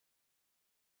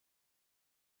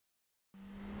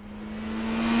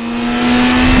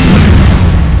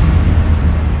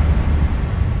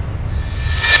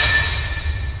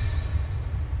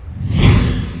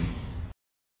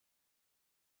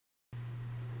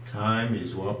Time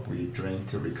is what we drink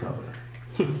to recover.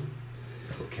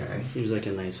 Okay. Seems like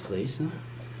a nice place, huh?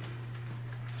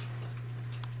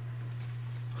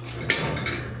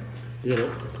 Is that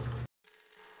it?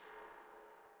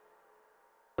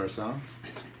 Or song?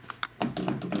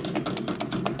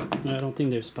 No, I don't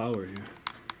think there's power here.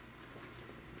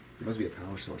 There must be a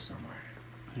power source somewhere.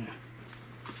 Yeah.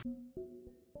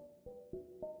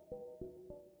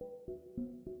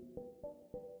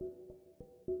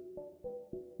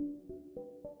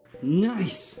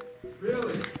 Nice!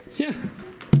 Really? Yeah!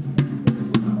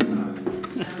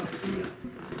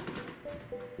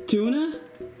 Tuna?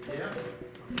 Yeah.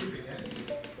 I'm keeping it.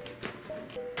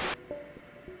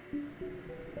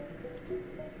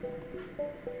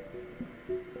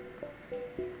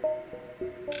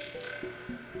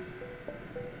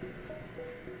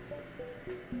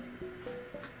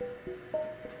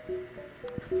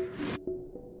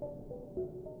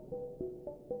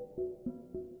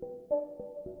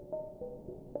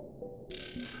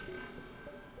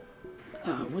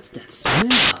 What's that smell?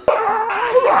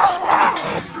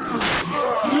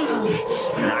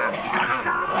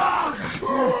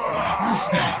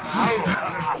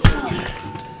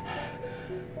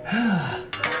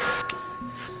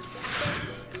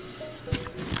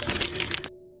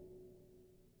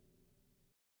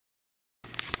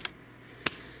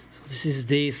 So this is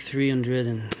day 300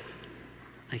 and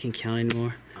I can't count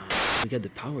anymore. We got the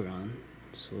power on,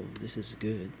 so this is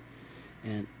good.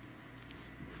 And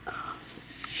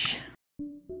shit.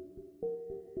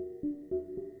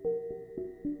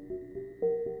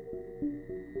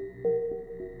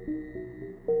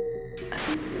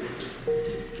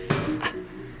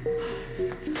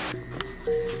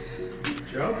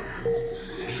 Joe?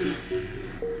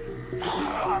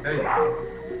 Hey.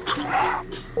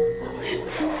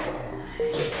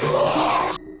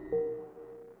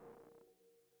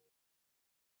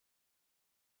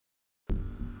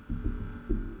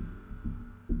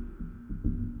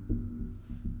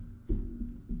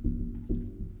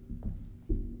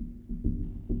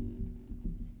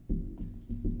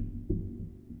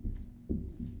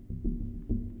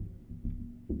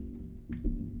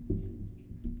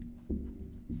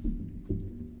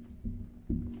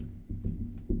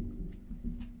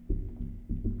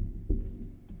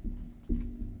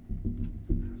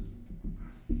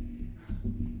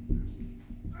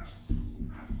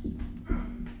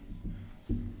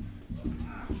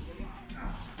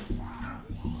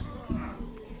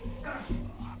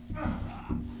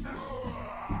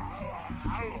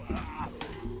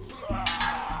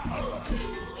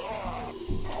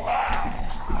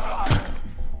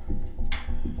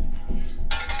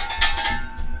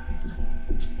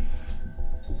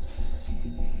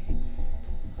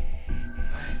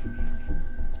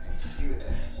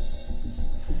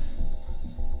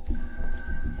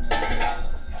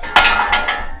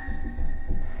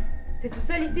 T'es tout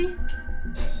seul ici?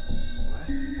 What?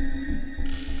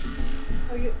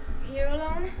 Are you here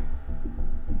alone?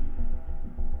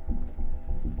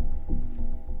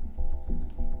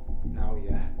 Now,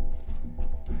 yeah.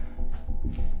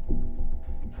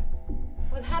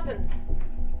 What happened?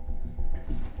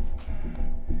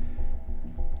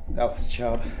 That was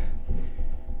Chubb.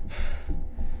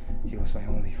 He was my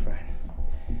only friend.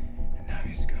 And now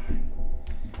he's gone.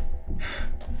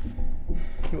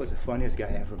 He was the funniest guy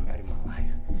I ever met in my life.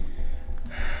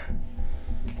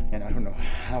 And I don't know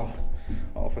how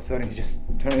all of a sudden he just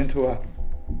turned into a,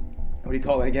 what do you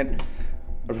call it again?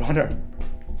 A runner.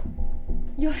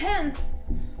 Your hand!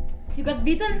 You got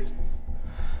beaten?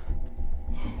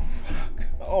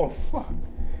 Oh, fuck.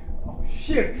 Oh,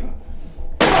 shit.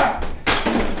 Fuck.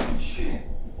 Shit.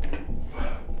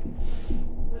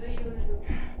 What are you gonna do?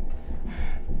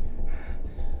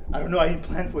 I don't know. I didn't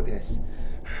plan for this.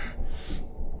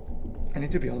 I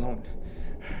need to be alone.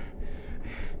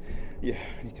 Yeah,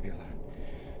 I need to be alone.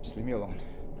 Just leave me alone.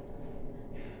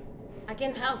 I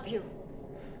can help you.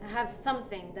 I have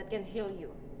something that can heal you.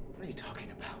 What are you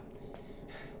talking about?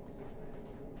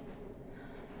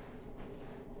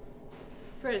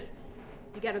 First,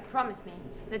 you gotta promise me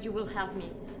that you will help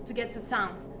me to get to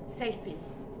town safely.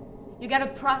 You gotta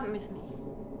promise me.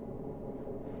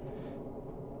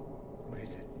 What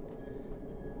is it?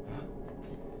 Huh?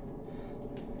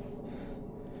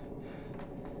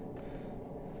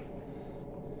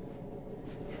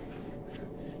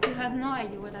 You have no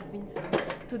idea what I've been through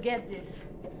to get this.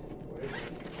 What is it?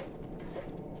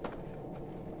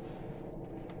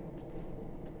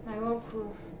 My whole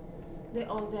crew, they're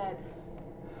all dead.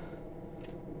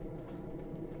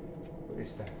 What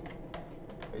is that?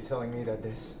 Are you telling me that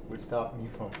this would stop me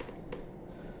from...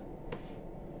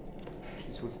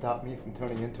 This this will stop me from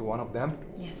turning into one of them?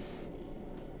 Yes.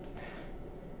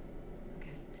 Okay,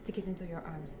 stick it into your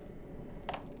arms.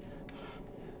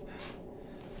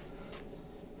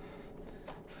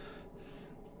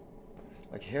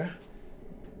 Like here?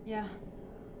 Yeah.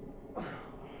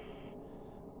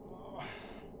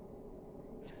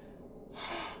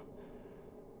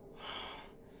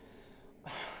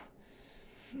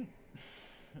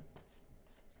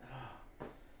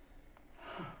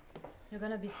 You're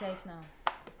gonna be safe now.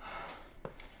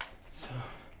 So,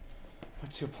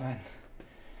 what's your plan?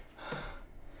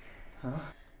 Huh?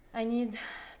 I need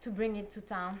to bring it to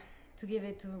town, to give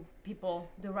it to people,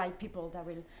 the right people that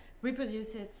will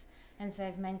reproduce it and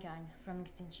save mankind from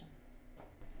extinction.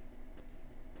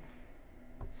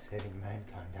 Saving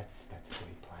mankind, that's a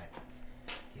great plan.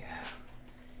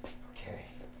 Yeah. Okay.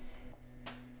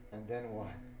 And then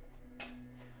what?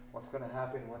 What's gonna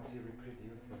happen once you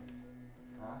reproduce this?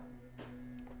 Huh?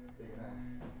 They're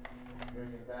gonna bring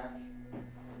it back.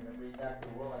 You're gonna bring back the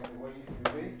world like the way it used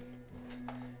to be.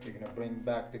 You're gonna bring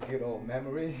back the good old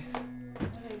memories. What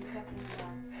are you talking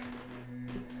about?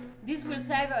 This will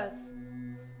save us.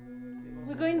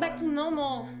 We're going back to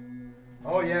normal.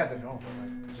 Oh yeah, the normal,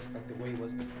 like, just like the way it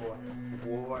was before.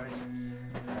 Wars,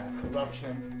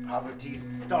 corruption, poverty,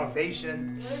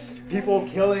 starvation, people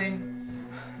killing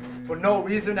for no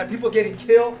reason, and people getting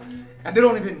killed, and they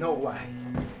don't even know why.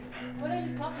 What are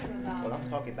you talking about? Well, I'm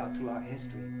talking about throughout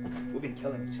history. We've been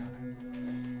killing each other.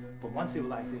 From one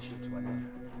civilization to another.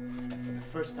 And for the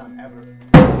first time ever,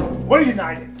 we're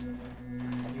united.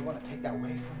 And you want to take that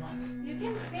away from us? You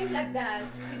can't think like that.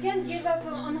 You can't give up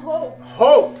on hope.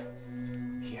 Hope!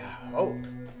 Yeah, hope.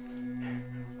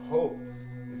 Hope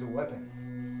is a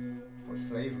weapon for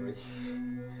slavery.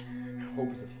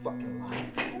 Hope is a fucking lie.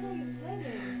 What are you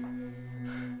saying?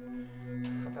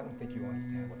 I don't think you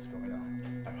understand what's going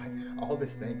on. Alright? All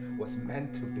this thing was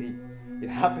meant to be. It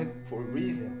happened for a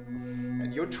reason.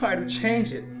 And you're trying to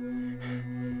change it.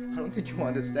 I don't think you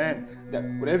understand that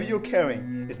whatever you're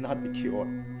carrying is not the cure.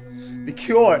 The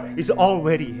cure is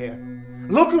already here.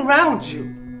 Look around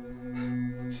you.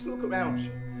 Just look around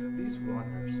you. These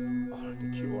runners are the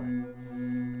cure.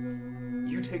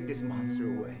 You take this monster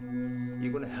away,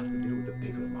 you're gonna have to deal with a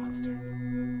bigger monster.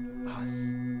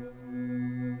 Us.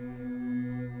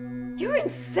 You're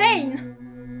insane!